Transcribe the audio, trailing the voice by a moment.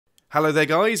Hello there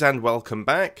guys and welcome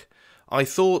back. I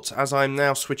thought as I'm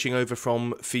now switching over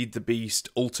from Feed the Beast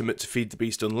Ultimate to Feed the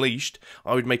Beast Unleashed,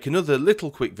 I would make another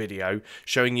little quick video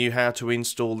showing you how to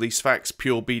install the Sphax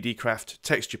PureBDcraft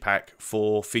texture pack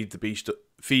for Feed the Beast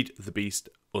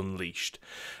Unleashed.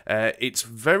 It's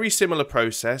very similar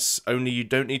process, only you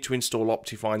don't need to install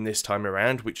Optifine this time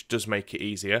around, which does make it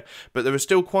easier, but there are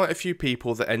still quite a few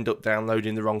people that end up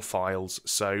downloading the wrong files,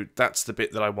 so that's the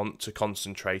bit that I want to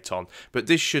concentrate on, but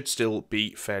this should still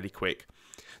be fairly quick.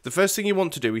 The first thing you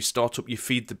want to do is start up your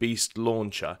Feed the Beast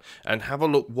launcher and have a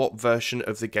look what version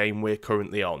of the game we're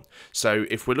currently on. So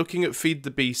if we're looking at Feed the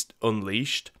Beast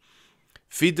Unleashed,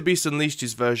 Feed the Beast Unleashed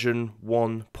is version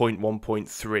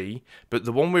 1.1.3, but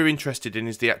the one we're interested in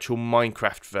is the actual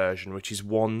Minecraft version, which is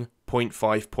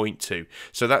 1.5.2.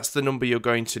 So that's the number you're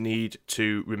going to need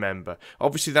to remember.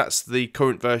 Obviously, that's the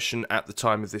current version at the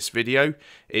time of this video.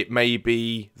 It may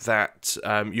be that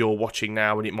you're watching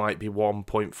now and it might be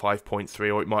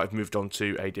 1.5.3, or it might have moved on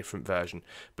to a different version.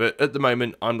 But at the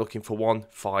moment, I'm looking for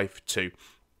 1.5.2.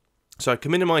 So I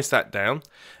can minimize that down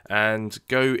and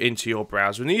go into your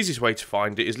browser. And the easiest way to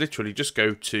find it is literally just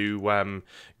go to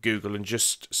Google and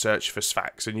just search for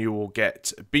Sphax, and you will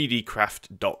get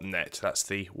bdcraft.net. That's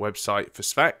the website for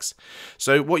Sphax.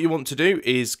 So what you want to do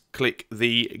is click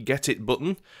the Get It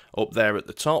button up there at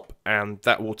the top, and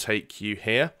that will take you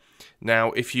here.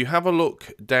 Now, if you have a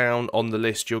look down on the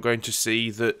list, you're going to see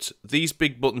that these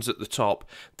big buttons at the top,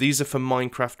 these are for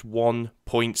Minecraft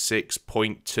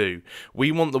 1.6.2.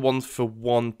 We want the one for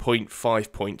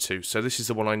 1.5.2, so this is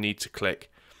the one I need to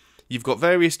click. You've got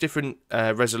various different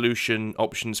resolution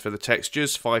options for the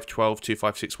textures, 512,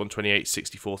 256, 128,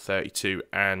 64, 32,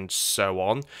 and so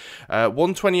on.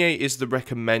 128 is the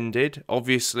recommended.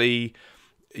 Obviously,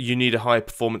 you need a high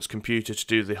performance computer to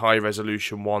do the high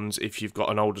resolution ones. If you've got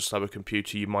an older, slower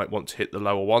computer, you might want to hit the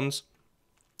lower ones.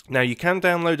 Now, you can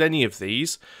download any of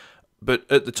these, but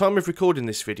at the time of recording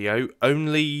this video,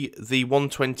 only the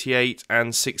 128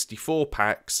 and 64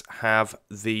 packs have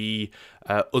the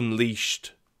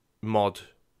Unleashed mod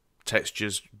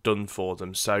textures done for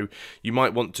them, so you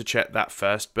might want to check that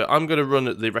first. But I'm going to run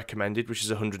at the recommended, which is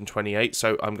 128,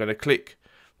 so I'm going to click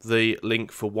the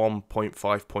link for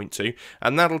 1.5.2,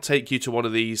 and that'll take you to one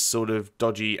of these sort of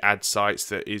dodgy ad sites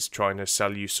that is trying to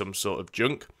sell you some sort of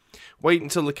junk. Wait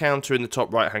until the counter in the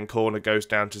top right hand corner goes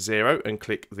down to 0 and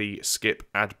click the skip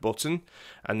ad button,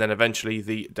 and then eventually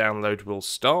the download will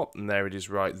start, and there it is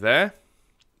right there.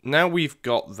 Now we've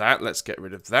got that, let's get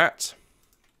rid of that.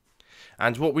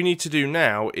 And what we need to do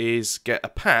now is get a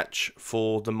patch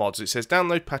for the mods. It says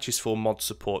download patches for mod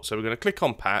support, so we're going to click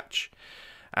on patch.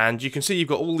 And you can see you've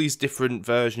got all these different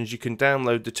versions. You can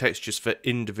download the textures for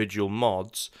individual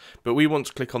mods, but we want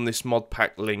to click on this mod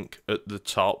pack link at the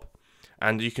top.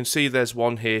 And you can see there's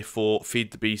one here for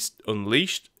Feed the Beast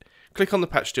Unleashed. Click on the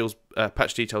patch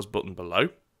details button below.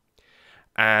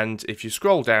 And if you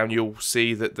scroll down, you'll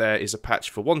see that there is a patch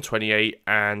for 128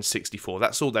 and 64.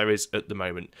 That's all there is at the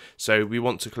moment. So we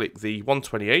want to click the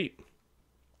 128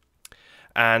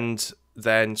 and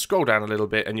then scroll down a little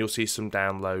bit and you'll see some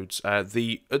downloads. At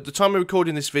the time of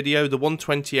recording this video, the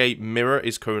 128 mirror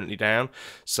is currently down,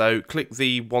 so click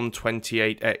the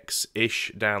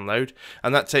 128x-ish download,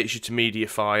 and that takes you to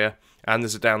Mediafire, and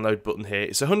there's a download button here.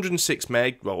 It's 106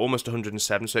 meg, well, almost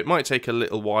 107, so it might take a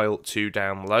little while to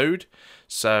download,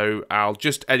 so I'll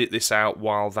just edit this out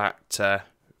while that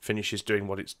finishes doing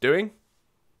what it's doing.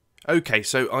 Okay,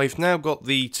 so I've now got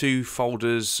the two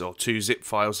folders, or two zip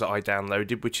files that I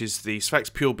downloaded, which is the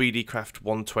Sphax PureBDcraft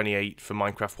 128 for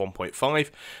Minecraft 1.5,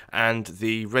 and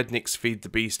the Rednix Feed the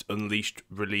Beast Unleashed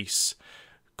release,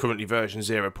 currently version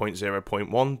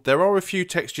 0.0.1. There are a few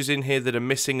textures in here that are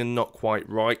missing and not quite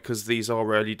right, because these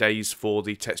are early days for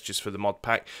the textures for the mod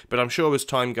pack, but I'm sure as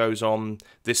time goes on,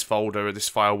 this folder or this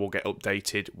file will get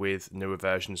updated with newer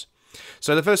versions.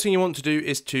 So the first thing you want to do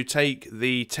is to take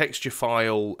the texture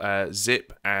file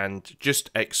zip and just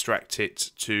extract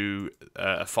it to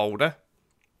a folder,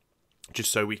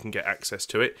 just so we can get access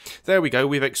to it. There we go,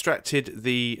 we've extracted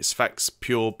the Sphax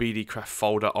PureBDcraft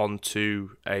folder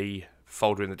onto a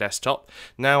folder in the desktop.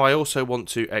 Now I also want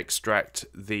to extract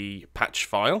the patch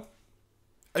file.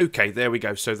 Okay, there we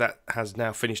go, so that has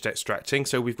now finished extracting.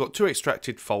 So we've got two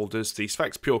extracted folders, the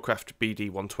Sphax PureCraft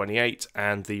BD128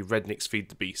 and the Rednix Feed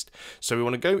the Beast. So we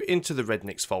want to go into the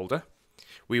Rednix folder.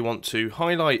 We want to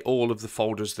highlight all of the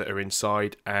folders that are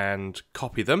inside and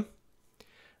copy them.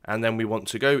 And then we want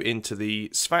to go into the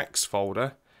Sphax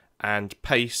folder and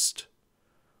paste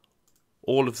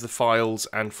all of the files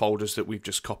and folders that we've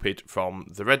just copied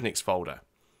from the Rednix folder.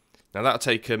 Now that'll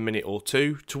take a minute or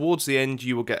two. Towards the end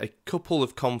you will get a couple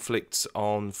of conflicts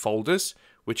on folders,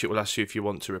 which it will ask you if you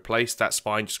want to replace. That's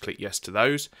fine, just click yes to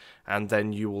those, and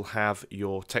then you will have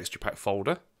your texture pack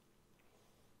folder.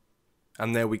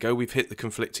 And there we go, we've hit the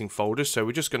conflicting folders, so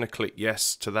we're just going to click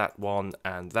yes to that one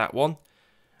and that one.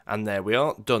 And there we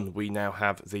are, done. We now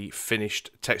have the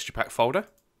finished texture pack folder.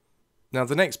 Now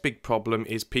the next big problem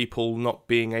is people not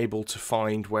being able to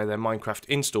find where their Minecraft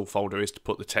install folder is to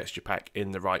put the texture pack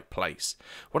in the right place.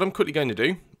 What I'm quickly going to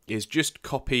do is just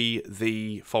copy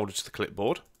the folder to the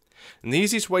clipboard. And the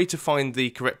easiest way to find the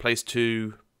correct place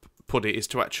to put it is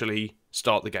to actually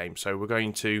start the game. So we're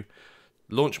going to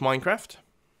launch Minecraft.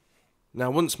 Now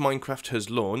once Minecraft has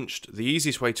launched, the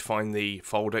easiest way to find the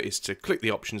folder is to click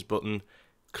the options button,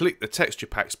 click the texture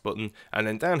packs button, and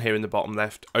then down here in the bottom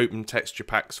left, open texture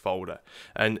packs folder.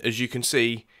 And as you can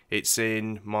see, it's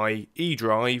in my E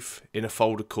drive in a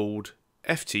folder called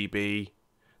FTB,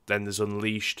 then there's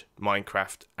Unleashed,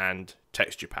 Minecraft, and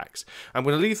texture packs. I'm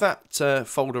going to leave that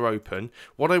folder open.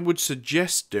 What I would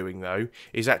suggest doing though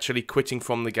is actually quitting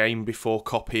from the game before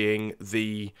copying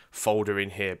the folder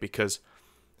in here, because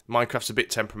Minecraft's a bit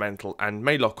temperamental and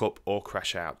may lock up or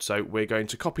crash out. So we're going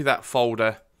to copy that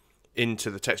folder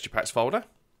into the texture packs folder.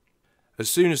 As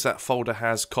soon as that folder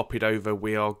has copied over,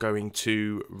 we are going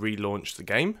to relaunch the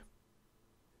game.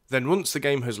 Then once the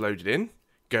game has loaded in,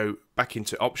 go back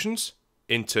into options,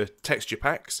 into texture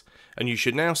packs, and you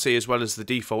should now see, as well as the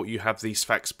default, you have the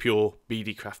Sphax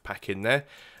PureBDcraft pack in there,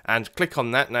 and click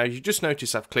on that. Now you just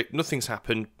notice I've clicked, nothing's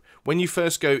happened. When you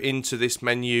first go into this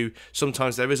menu,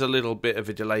 sometimes there is a little bit of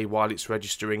a delay while it's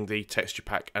registering the texture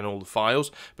pack and all the files,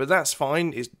 but that's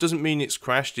fine. It doesn't mean it's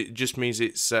crashed, it just means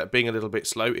it's being a little bit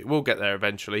slow. It will get there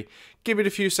eventually. Give it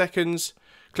a few seconds,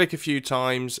 click a few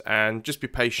times, and just be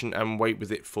patient and wait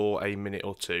with it for a minute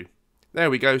or two. There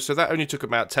we go, so that only took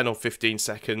about 10 or 15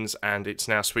 seconds, and it's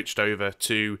now switched over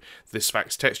to the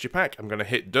Sphax texture pack. I'm going to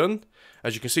hit done.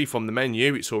 As you can see from the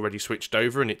menu, it's already switched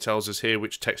over, and it tells us here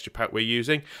which texture pack we're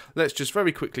using. Let's just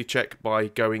very quickly check by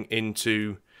going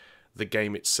into the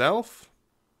game itself.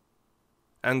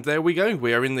 And there we go,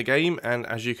 we are in the game, and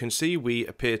as you can see, we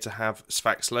appear to have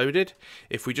Sphax loaded.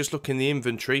 If we just look in the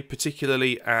inventory,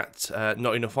 particularly at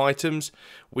not enough items,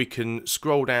 we can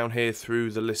scroll down here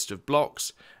through the list of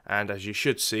blocks, and as you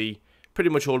should see,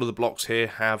 pretty much all of the blocks here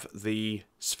have the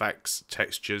Sphax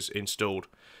textures installed.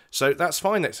 So that's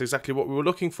fine, that's exactly what we were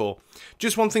looking for.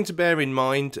 Just one thing to bear in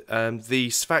mind, the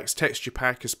Sphax texture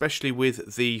pack, especially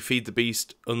with the Feed the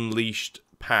Beast Unleashed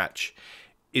patch,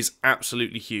 is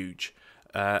absolutely huge.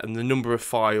 And the number of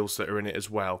files that are in it as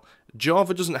well.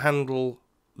 Java doesn't handle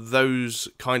those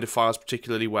kind of files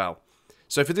particularly well.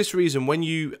 So for this reason, when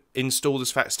you install the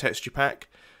Sphax texture pack,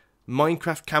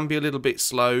 Minecraft can be a little bit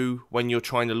slow when you're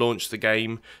trying to launch the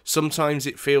game. Sometimes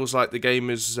it feels like the game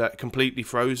is completely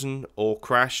frozen or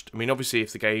crashed. I mean, obviously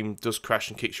if the game does crash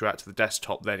and kicks you out to the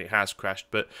desktop, then it has crashed.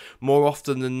 But more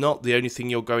often than not, the only thing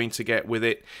you're going to get with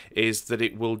it is that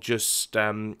it will just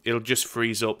it'll just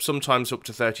freeze up, sometimes up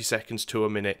to 30 seconds to a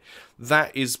minute.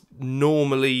 That is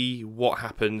normally what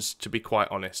happens, to be quite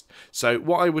honest. So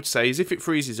what I would say is if it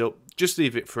freezes up, just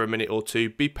leave it for a minute or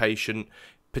two, be patient.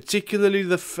 Particularly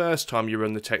the first time you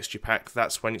run the texture pack,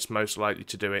 that's when it's most likely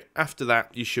to do it. After that,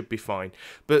 you should be fine.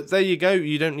 But there you go,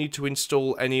 you don't need to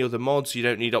install any other mods, you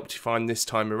don't need Optifine this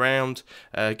time around.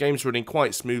 Game's running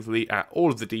quite smoothly at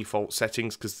all of the default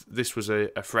settings, because this was a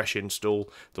fresh install.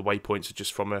 The waypoints are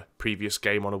just from a previous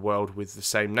game on a world with the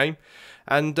same name.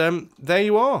 And there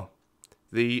you are,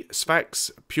 the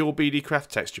Sphax PureBDcraft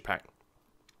texture pack.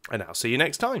 And I'll see you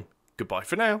next time. Goodbye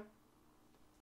for now.